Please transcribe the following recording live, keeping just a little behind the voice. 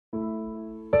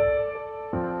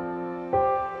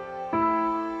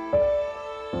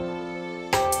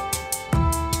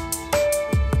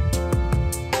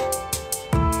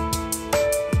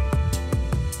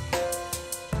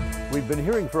been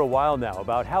hearing for a while now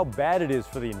about how bad it is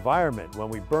for the environment when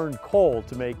we burn coal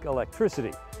to make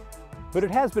electricity. But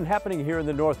it has been happening here in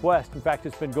the Northwest. In fact,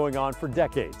 it's been going on for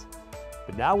decades.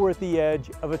 But now we're at the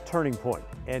edge of a turning point,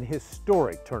 an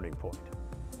historic turning point.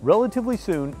 Relatively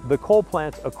soon, the coal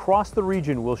plants across the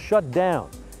region will shut down.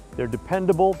 Their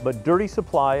dependable but dirty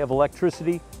supply of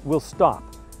electricity will stop,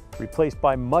 replaced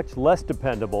by much less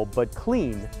dependable but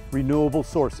clean renewable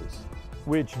sources.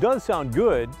 Which does sound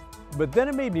good, but then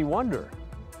it made me wonder,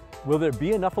 will there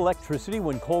be enough electricity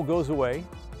when coal goes away?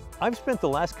 I've spent the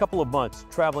last couple of months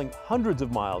traveling hundreds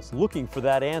of miles looking for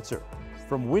that answer,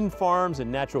 from wind farms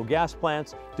and natural gas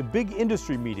plants to big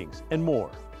industry meetings and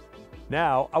more.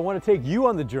 Now, I want to take you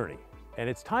on the journey, and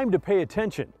it's time to pay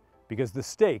attention because the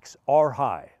stakes are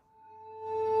high.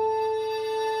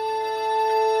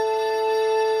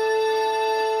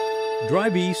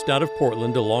 Drive east out of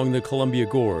Portland along the Columbia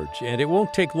Gorge, and it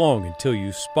won't take long until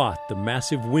you spot the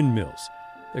massive windmills.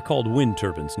 They're called wind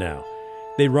turbines now.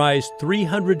 They rise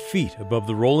 300 feet above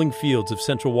the rolling fields of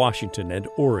central Washington and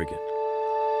Oregon.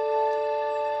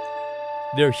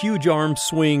 Their huge arms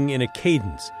swing in a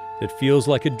cadence that feels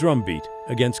like a drumbeat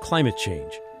against climate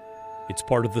change. It's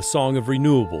part of the song of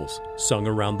renewables sung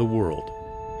around the world.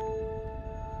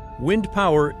 Wind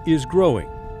power is growing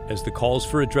as the calls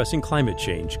for addressing climate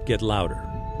change get louder.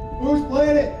 Whose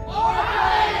planet? Our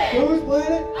planet! Whose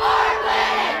planet? Our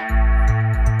planet!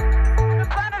 The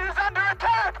planet is under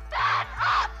attack! Stand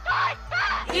up, fight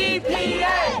back!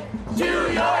 EPA,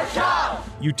 do your job!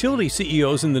 Utility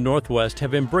CEOs in the Northwest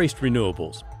have embraced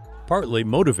renewables, partly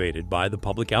motivated by the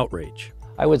public outrage.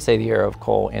 I would say the era of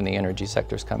coal in the energy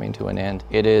sector is coming to an end.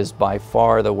 It is by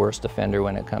far the worst offender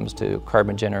when it comes to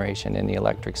carbon generation in the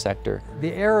electric sector.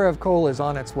 The era of coal is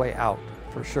on its way out,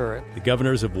 for sure. The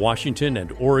governors of Washington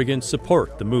and Oregon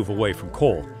support the move away from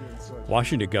coal.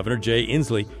 Washington Governor Jay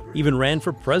Inslee even ran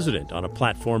for president on a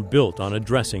platform built on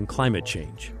addressing climate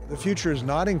change. The future is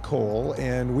not in coal,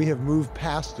 and we have moved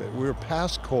past it. We're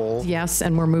past coal. Yes,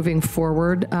 and we're moving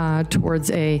forward towards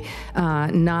a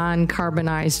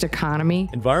non-carbonized economy.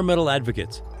 Environmental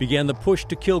advocates began the push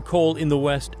to kill coal in the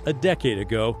West a decade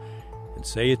ago and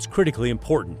say it's critically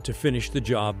important to finish the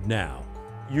job now.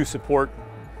 You support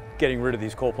getting rid of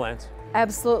these coal plants?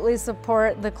 Absolutely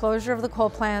support the closure of the coal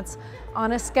plants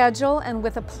on a schedule and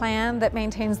with a plan that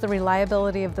maintains the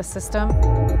reliability of the system.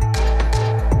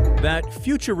 That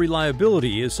future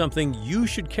reliability is something you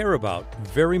should care about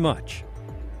very much.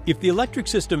 If the electric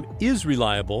system is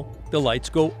reliable, the lights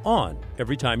go on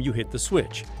every time you hit the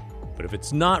switch. But if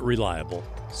it's not reliable,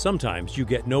 sometimes you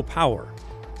get no power.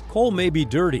 Coal may be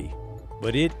dirty,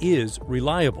 but it is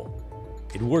reliable.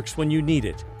 It works when you need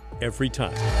it, every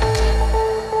time.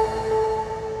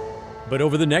 But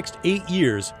over the next 8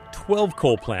 years, 12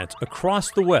 coal plants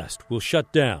across the West will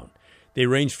shut down. They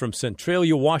range from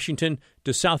Centralia, Washington,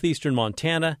 to southeastern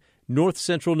Montana, north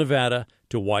central Nevada,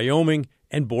 to Wyoming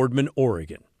and Boardman,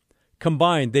 Oregon.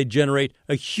 Combined, they generate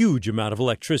a huge amount of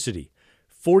electricity,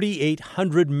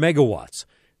 4,800 megawatts.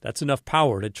 That's enough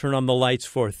power to turn on the lights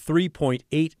for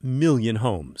 3.8 million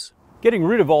homes. Getting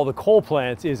rid of all the coal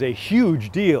plants is a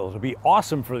huge deal. It'll be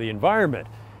awesome for the environment.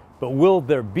 But will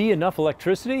there be enough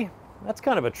electricity? That's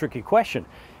kind of a tricky question.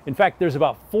 In fact, there's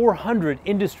about 400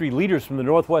 industry leaders from the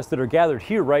Northwest that are gathered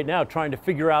here right now trying to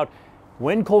figure out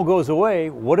when coal goes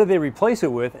away, what do they replace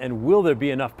it with, and will there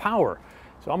be enough power?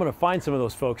 So I'm going to find some of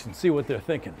those folks and see what they're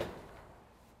thinking.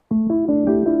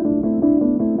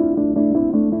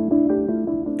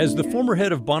 As the former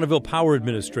head of Bonneville Power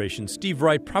Administration, Steve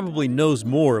Wright probably knows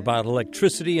more about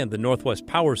electricity and the Northwest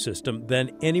power system than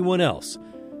anyone else.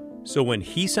 So when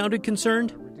he sounded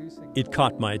concerned, it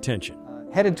caught my attention.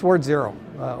 Headed toward zero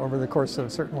over the course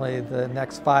of certainly the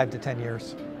next 5 to 10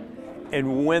 years.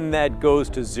 And when that goes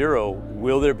to zero,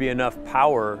 will there be enough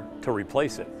power to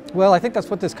replace it? Well, I think that's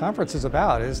what this conference is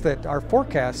about, is that our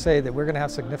forecasts say that we're going to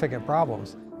have significant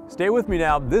problems. Stay with me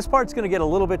now. This part's going to get a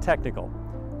little bit technical.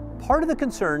 Part of the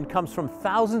concern comes from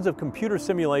thousands of computer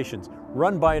simulations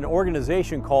run by an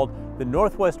organization called the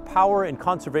Northwest Power and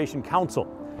Conservation Council.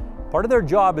 Part of their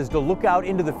job is to look out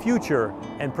into the future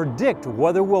and predict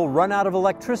whether we'll run out of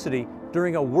electricity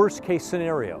during a worst-case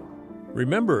scenario.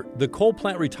 Remember, the coal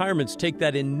plant retirements take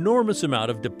that enormous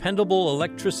amount of dependable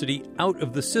electricity out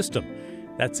of the system.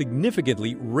 That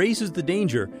significantly raises the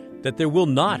danger that there will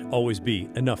not always be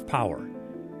enough power.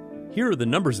 Here are the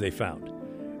numbers they found.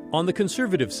 On the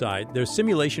conservative side, their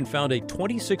simulation found a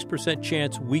 26%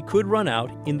 chance we could run out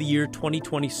in the year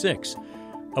 2026.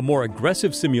 A more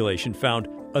aggressive simulation found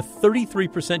a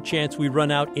 33% chance we run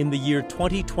out in the year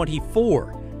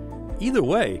 2024. Either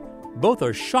way, both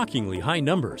are shockingly high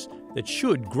numbers that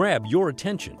should grab your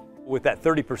attention. With that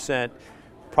 30%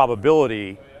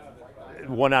 probability,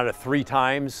 1 out of 3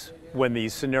 times when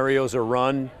these scenarios are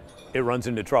run, it runs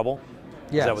into trouble?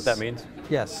 Yes. Is that what that means?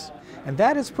 Yes. And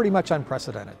that is pretty much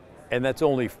unprecedented. And that's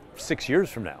only 6 years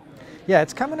from now. Yeah,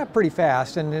 it's coming up pretty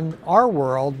fast. And in our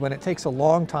world, when it takes a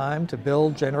long time to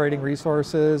build generating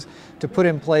resources, to put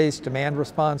in place demand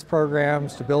response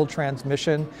programs, to build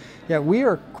transmission, yeah, we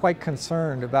are quite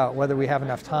concerned about whether we have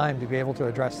enough time to be able to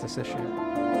address this issue.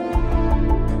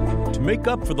 To make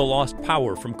up for the lost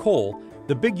power from coal,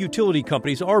 the big utility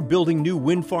companies are building new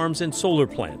wind farms and solar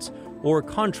plants, or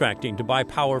contracting to buy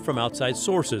power from outside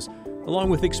sources, along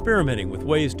with experimenting with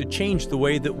ways to change the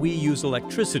way that we use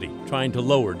electricity, trying to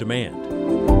lower demand.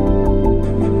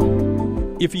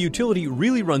 If a utility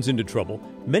really runs into trouble,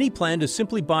 many plan to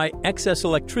simply buy excess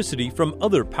electricity from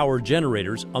other power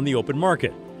generators on the open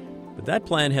market. But that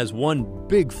plan has one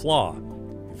big flaw.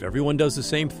 If everyone does the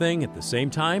same thing at the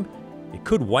same time, it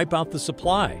could wipe out the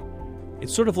supply.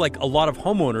 It's sort of like a lot of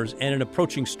homeowners and an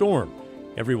approaching storm.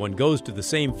 Everyone goes to the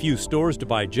same few stores to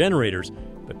buy generators,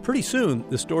 but pretty soon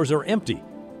the stores are empty,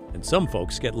 and some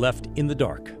folks get left in the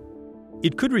dark.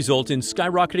 It could result in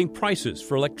skyrocketing prices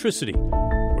for electricity,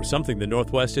 or something the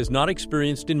Northwest has not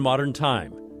experienced in modern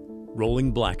time: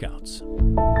 rolling blackouts.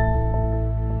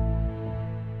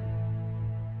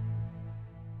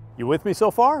 You with me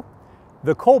so far?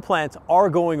 The coal plants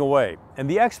are going away, and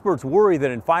the experts worry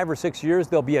that in 5 or 6 years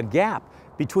there'll be a gap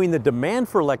between the demand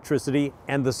for electricity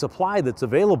and the supply that's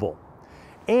available.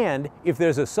 And if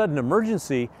there's a sudden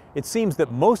emergency, it seems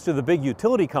that most of the big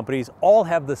utility companies all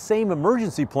have the same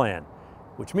emergency plan,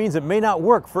 which means it may not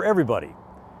work for everybody.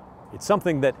 It's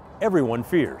something that everyone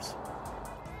fears.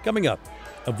 Coming up,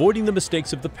 avoiding the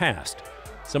mistakes of the past.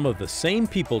 Some of the same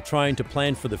people trying to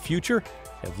plan for the future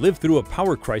have lived through a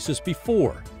power crisis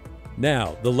before.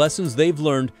 Now, the lessons they've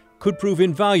learned could prove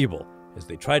invaluable as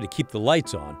they try to keep the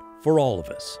lights on for all of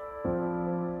us.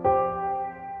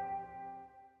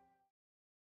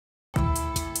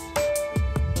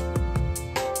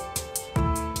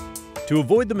 To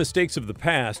avoid the mistakes of the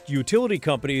past, utility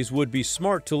companies would be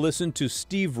smart to listen to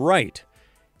Steve Wright.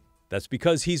 That's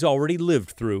because he's already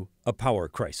lived through a power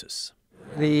crisis.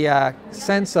 The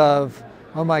sense of,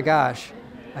 oh my gosh,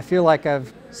 I feel like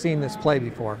I've seen this play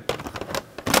before.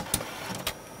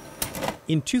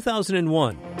 In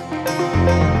 2001,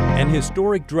 an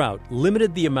historic drought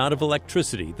limited the amount of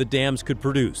electricity the dams could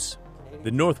produce.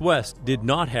 The Northwest did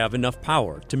not have enough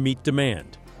power to meet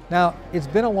demand. Now, it's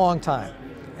been a long time,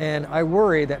 and I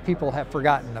worry that people have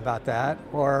forgotten about that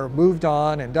or moved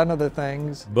on and done other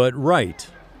things. But Wright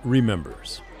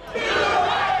remembers. You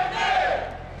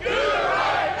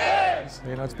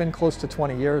know, it's been close to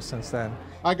 20 years since then.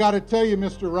 I got to tell you,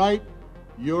 Mr. Wright,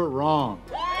 you're wrong.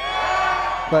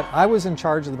 But I was in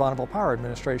charge of the Bonneville Power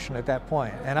Administration at that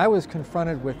point, and I was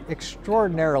confronted with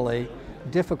extraordinarily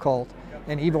difficult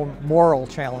and even moral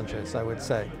challenges, I would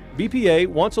say. BPA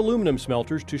wants aluminum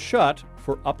smelters to shut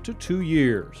for up to 2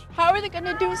 years. How are they going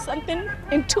to do something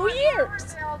in 2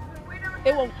 years?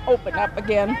 It will open up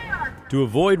again. To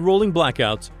avoid rolling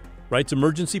blackouts, Wright's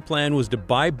emergency plan was to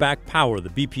buy back power the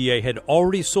BPA had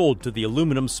already sold to the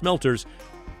aluminum smelters,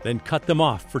 then cut them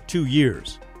off for 2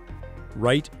 years.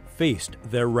 Wright faced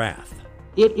their wrath.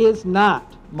 It is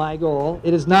not my goal,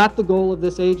 it is not the goal of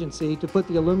this agency to put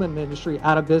the aluminum industry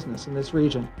out of business in this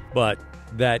region. But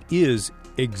that is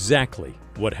exactly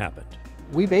what happened.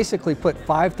 We basically put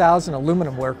 5,000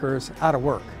 aluminum workers out of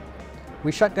work.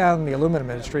 We shut down the aluminum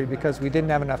industry because we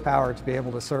didn't have enough power to be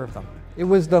able to serve them. It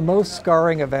was the most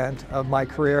scarring event of my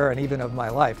career and even of my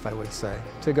life, I would say,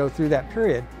 to go through that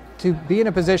period, to be in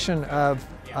a position of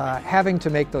having to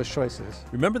make those choices.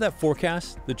 Remember that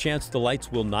forecast, the chance the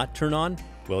lights will not turn on?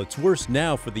 Well, it's worse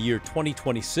now for the year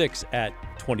 2026 at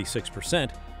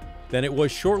 26% than it was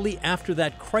shortly after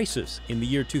that crisis in the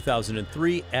year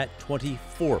 2003 at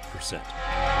 24%.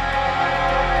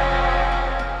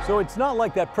 So it's not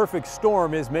like that perfect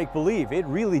storm is make-believe. It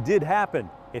really did happen.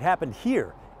 It happened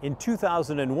here in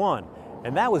 2001,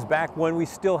 and that was back when we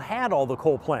still had all the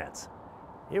coal plants.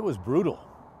 It was brutal.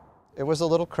 It was a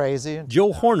little crazy.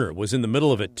 Joe Horner was in the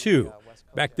middle of it too.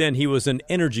 Back then he was an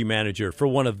energy manager for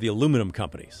one of the aluminum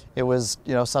companies. It was,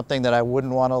 something that I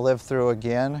wouldn't want to live through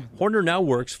again. Horner now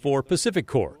works for Pacific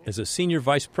Corp as a senior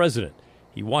vice president.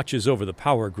 He watches over the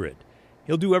power grid.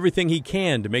 He'll do everything he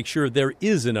can to make sure there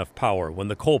is enough power when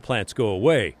the coal plants go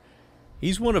away.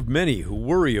 He's one of many who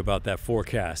worry about that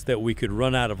forecast that we could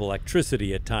run out of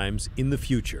electricity at times in the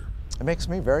future. It makes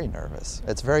me very nervous.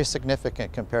 It's very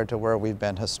significant compared to where we've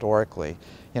been historically,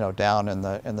 down in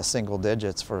the single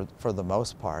digits for the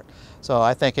most part. So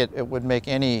I think it would make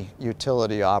any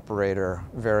utility operator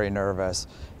very nervous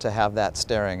to have that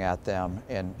staring at them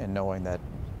and knowing that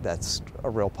that's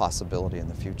a real possibility in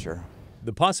the future.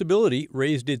 The possibility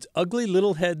raised its ugly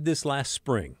little head this last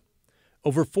spring.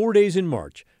 Over 4 days in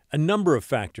March, a number of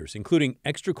factors, including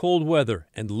extra cold weather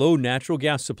and low natural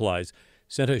gas supplies,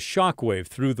 sent a shockwave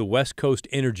through the West Coast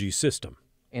energy system.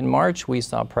 In March, we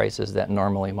saw prices that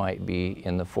normally might be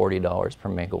in the $40 per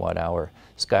megawatt hour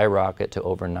skyrocket to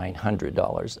over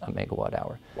 $900 a megawatt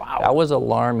hour. Wow. That was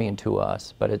alarming to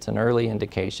us, but it's an early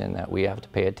indication that we have to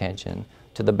pay attention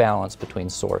to the balance between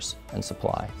source and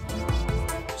supply.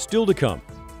 Still to come,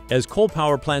 as coal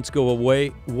power plants go away,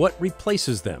 what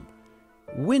replaces them?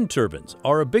 Wind turbines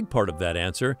are a big part of that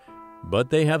answer,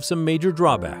 but they have some major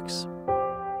drawbacks.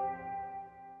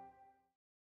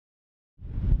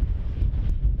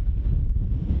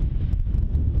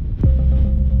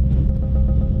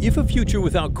 If a future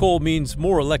without coal means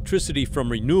more electricity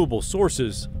from renewable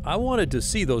sources, I wanted to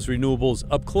see those renewables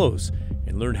up close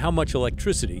and learn how much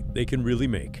electricity they can really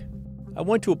make. I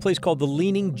went to a place called the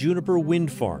Leaning Juniper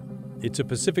Wind Farm. It's a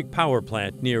Pacific power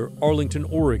plant near Arlington,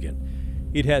 Oregon.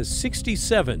 It has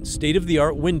 67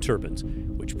 state-of-the-art wind turbines,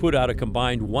 which put out a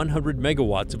combined 100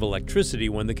 megawatts of electricity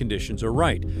when the conditions are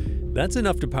right. That's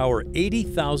enough to power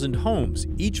 80,000 homes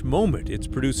each moment it's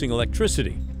producing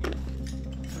electricity.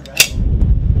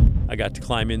 I got to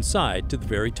climb inside to the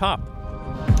very top.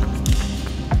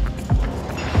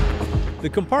 The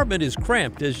compartment is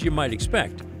cramped, as you might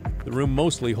expect. The room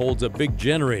mostly holds a big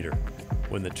generator.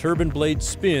 When the turbine blades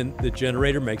spin, the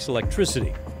generator makes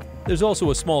electricity. There's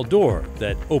also a small door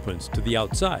that opens to the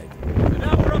outside. So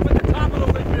now we're up at the top of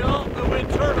the windmill, the wind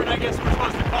turbine, I guess we're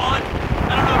supposed to call it.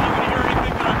 I don't know if you can hear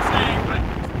anything that I'm saying,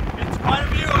 but it's quite a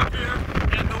view up here,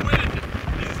 and the wind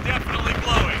is definitely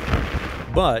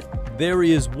blowing. But there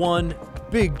is one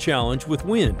big challenge with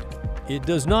wind. It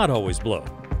does not always blow,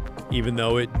 even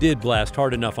though it did blast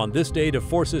hard enough on this day to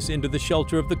force us into the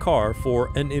shelter of the car for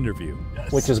an interview.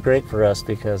 Which is great for us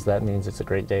because that means it's a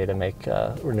great day to make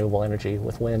renewable energy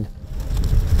with wind.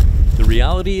 The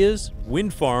reality is,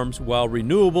 wind farms, while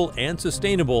renewable and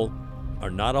sustainable,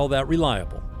 are not all that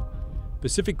reliable.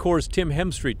 Pacific Corp's Tim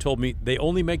Hemstreet told me they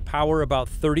only make power about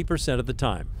 30% of the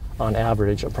time. On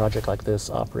average, a project like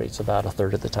this operates about a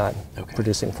third of the time,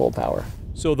 producing full power.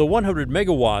 So the 100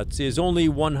 megawatts is only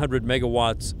 100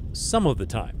 megawatts some of the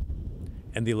time.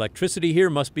 And the electricity here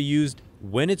must be used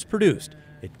when it's produced.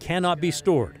 It cannot be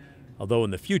stored, although in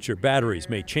the future batteries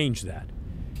may change that.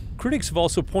 Critics have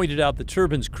also pointed out the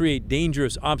turbines create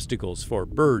dangerous obstacles for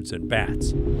birds and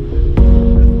bats.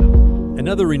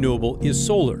 Another renewable is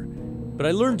solar. But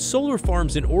I learned solar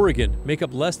farms in Oregon make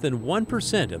up less than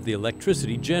 1% of the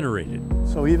electricity generated.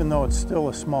 So even though it's still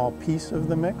a small piece of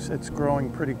the mix, it's growing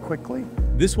pretty quickly.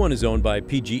 This one is owned by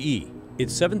PGE.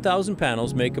 Its 7,000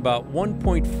 panels make about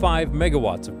 1.5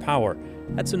 megawatts of power.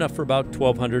 That's enough for about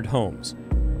 1,200 homes.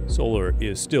 Solar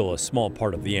is still a small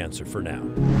part of the answer for now.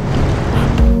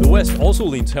 The West also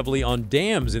leans heavily on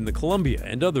dams in the Columbia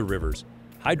and other rivers.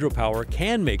 Hydropower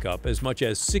can make up as much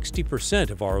as 60%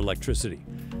 of our electricity.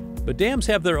 But dams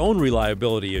have their own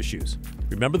reliability issues.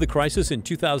 Remember the crisis in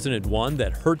 2001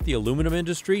 that hurt the aluminum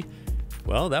industry?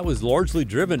 Well, that was largely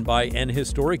driven by an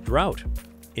historic drought.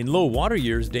 In low water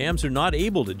years, dams are not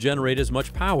able to generate as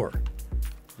much power.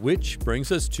 Which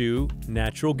brings us to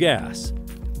natural gas.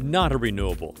 Not a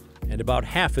renewable, and about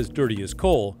half as dirty as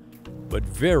coal, but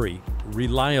very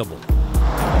reliable.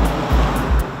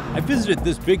 I visited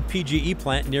this big PGE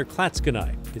plant near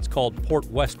Clatskanie. It's called Port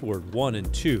Westward 1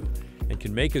 and 2. And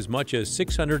can make as much as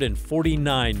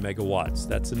 649 megawatts.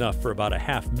 That's enough for about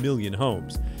 500,000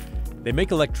 homes. They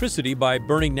make electricity by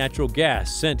burning natural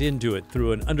gas sent into it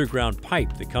through an underground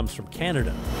pipe that comes from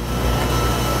Canada.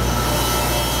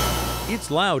 It's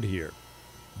loud here.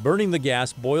 Burning the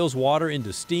gas boils water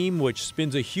into steam, which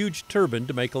spins a huge turbine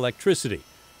to make electricity.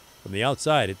 From the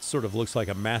outside, it sort of looks like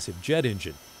a massive jet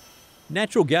engine.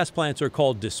 Natural gas plants are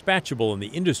called dispatchable in the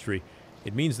industry.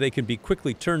 It means they can be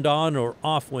quickly turned on or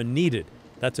off when needed.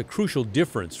 That's a crucial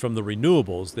difference from the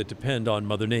renewables that depend on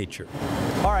Mother Nature.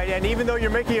 All right, and even though you're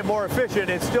making it more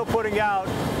efficient, it's still putting out,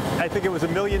 I think it was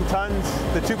 1 million tons,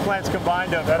 the two plants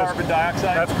combined of carbon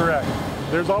dioxide? That's correct.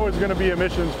 There's always going to be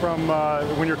emissions from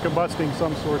when you're combusting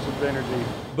some source of energy.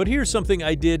 But here's something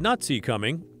I did not see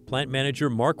coming. Plant manager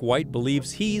Mark White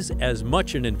believes he's as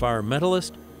much an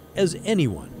environmentalist as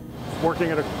anyone.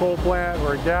 Working at a coal plant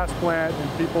or a gas plant,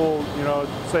 and people,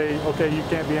 say, okay, you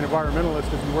can't be an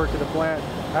environmentalist if you work at a plant.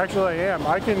 Actually, I am.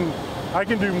 I can I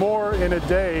can do more in a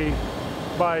day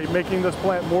by making this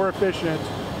plant more efficient,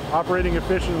 operating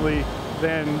efficiently,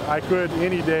 than I could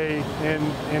any day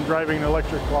in driving an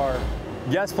electric car.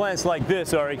 Gas plants like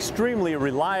this are extremely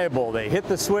reliable. They hit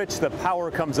the switch, the power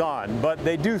comes on, but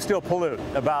they do still pollute.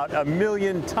 About 1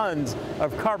 million tons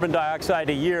of carbon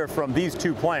dioxide a year from these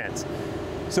two plants.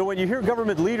 So when you hear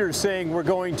government leaders saying we're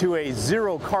going to a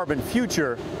zero carbon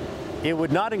future, it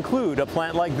would not include a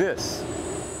plant like this.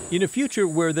 In a future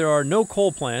where there are no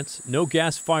coal plants, no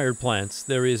gas-fired plants,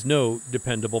 there is no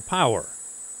dependable power.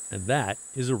 And that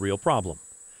is a real problem.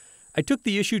 I took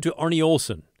the issue to Arnie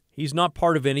Olson. He's not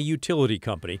part of any utility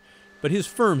company, but his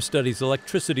firm studies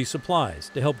electricity supplies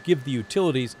to help give the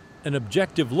utilities an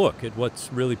objective look at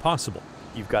what's really possible.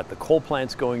 You've got the coal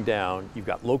plants going down, you've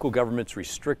got local governments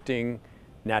restricting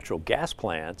natural gas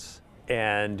plants,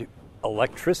 and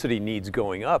electricity needs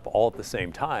going up all at the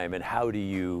same time. And how do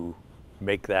you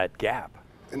make that gap?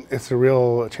 It's a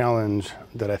real challenge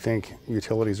that I think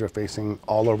utilities are facing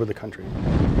all over the country.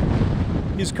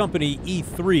 His company,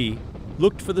 E3,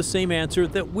 looked for the same answer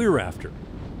that we're after.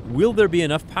 Will there be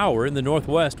enough power in the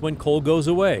Northwest when coal goes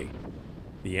away?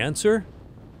 The answer?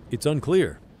 It's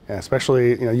unclear. Yeah,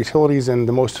 especially utilities in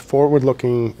the most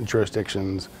forward-looking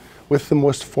jurisdictions with the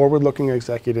most forward-looking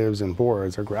executives and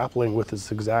boards are grappling with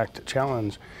this exact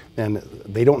challenge, and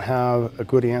they don't have a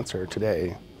good answer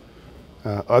today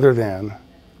other than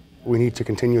we need to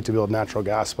continue to build natural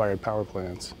gas-fired power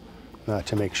plants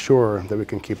to make sure that we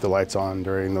can keep the lights on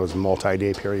during those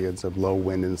multi-day periods of low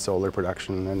wind and solar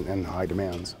production and high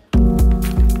demands.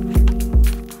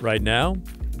 Right now,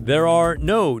 there are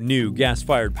no new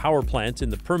gas-fired power plants in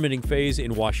the permitting phase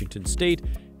in Washington state,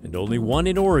 and only one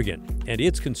in Oregon, and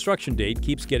its construction date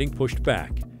keeps getting pushed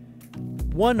back.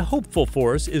 One hopeful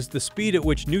force is the speed at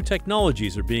which new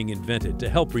technologies are being invented to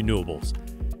help renewables.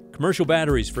 Commercial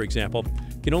batteries, for example,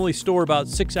 can only store about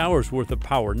 6 hours worth of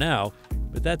power now,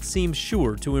 but that seems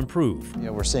sure to improve.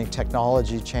 We're seeing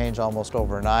technology change almost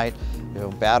overnight.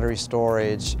 Battery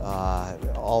storage,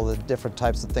 all the different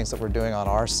types of things that we're doing on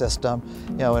our system.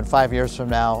 In 5 years from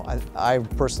now, I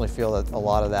personally feel that a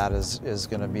lot of that is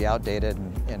going to be outdated,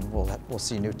 and we'll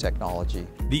see new technology.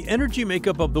 The energy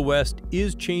makeup of the West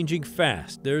is changing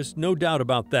fast. There's no doubt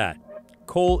about that.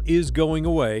 Coal is going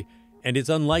away, and it's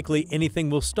unlikely anything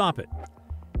will stop it.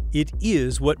 It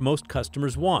is what most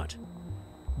customers want.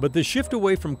 But the shift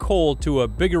away from coal to a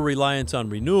bigger reliance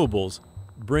on renewables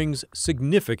brings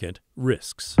significant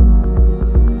risks.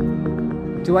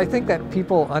 Do I think that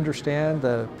people understand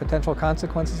the potential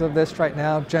consequences of this right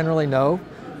now? Generally, no.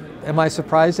 Am I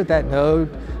surprised at that? No.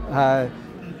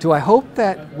 Do I hope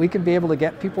that we can be able to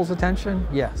get people's attention?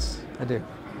 Yes, I do.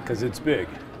 Because it's big.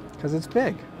 Because it's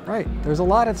big, right. There's a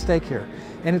lot at stake here.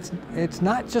 And it's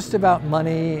not just about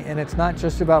money, and it's not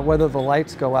just about whether the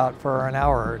lights go out for an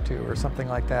hour or two or something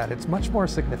like that. It's much more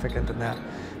significant than that.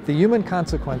 The human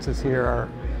consequences here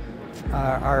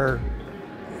are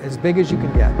as big as you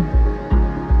can get.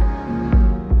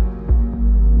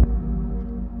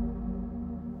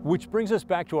 Which brings us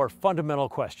back to our fundamental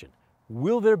question.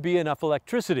 Will there be enough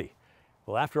electricity?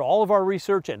 Well, after all of our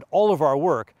research and all of our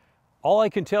work, all I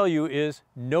can tell you is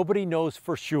nobody knows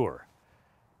for sure.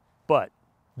 But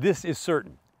this is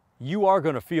certain. You are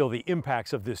going to feel the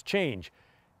impacts of this change,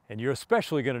 and you're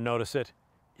especially going to notice it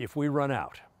if we run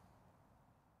out.